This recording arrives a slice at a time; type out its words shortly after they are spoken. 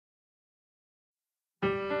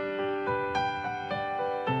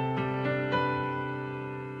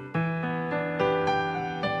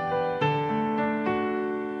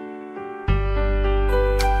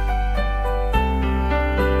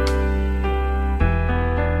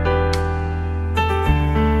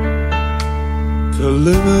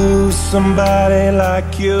lose somebody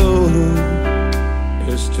like you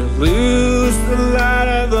is to lose the light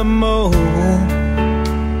of the moon.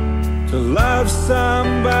 To love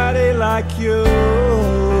somebody like you,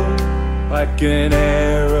 like an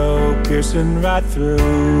arrow piercing right through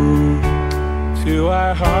to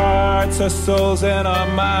our hearts, our souls, and our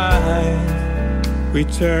minds. We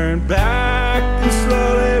turn back and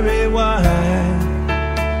slowly rewind.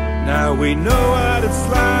 Now we know what it's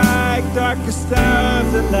like, darkest hour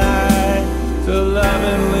of the night, to love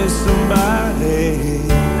and lose somebody,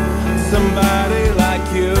 somebody like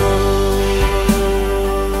you.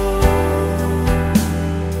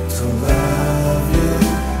 To love you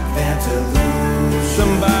and to lose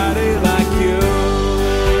somebody like you.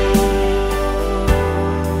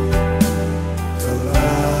 To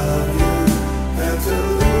love you and to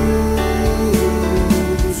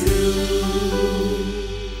lose you.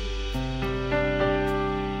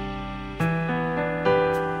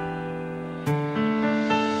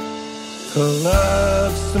 To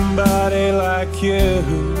love somebody like you.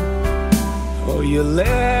 Oh, you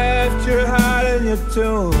left your heart in your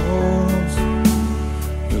tombs.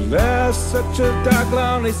 You left such a dark,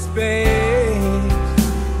 lonely space,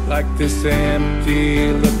 like this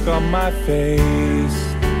empty look on my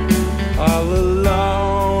face. All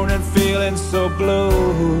alone and feeling so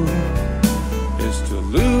blue is to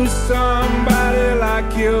lose somebody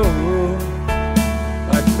like you.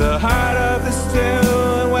 Like the heart of the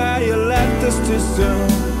stone where you left us too soon.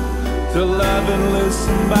 To love and lose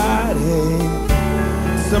somebody,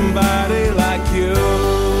 somebody like you.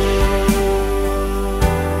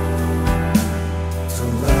 To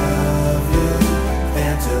love you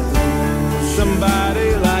and to lose somebody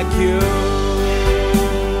like you.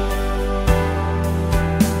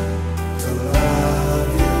 To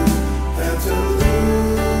love you and to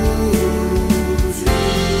lose you.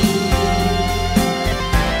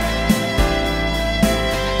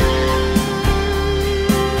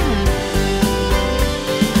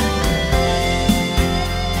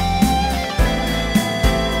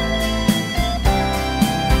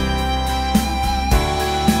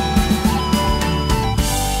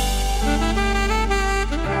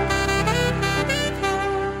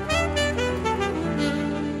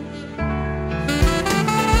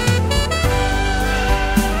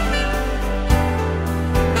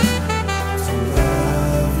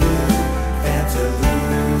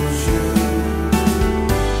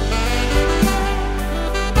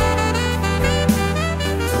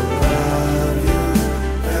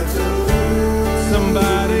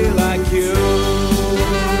 Somebody like you. To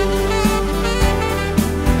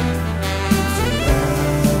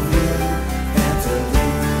love you and to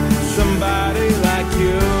lose somebody like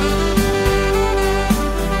you.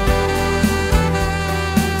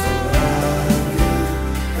 To love you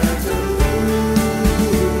and to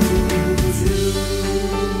lose you.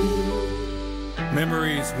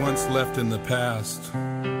 Memories once left in the past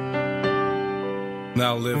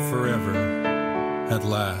now live forever at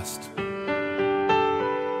last.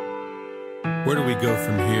 Where do we go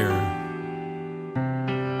from here?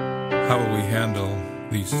 How will we handle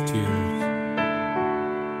these tears?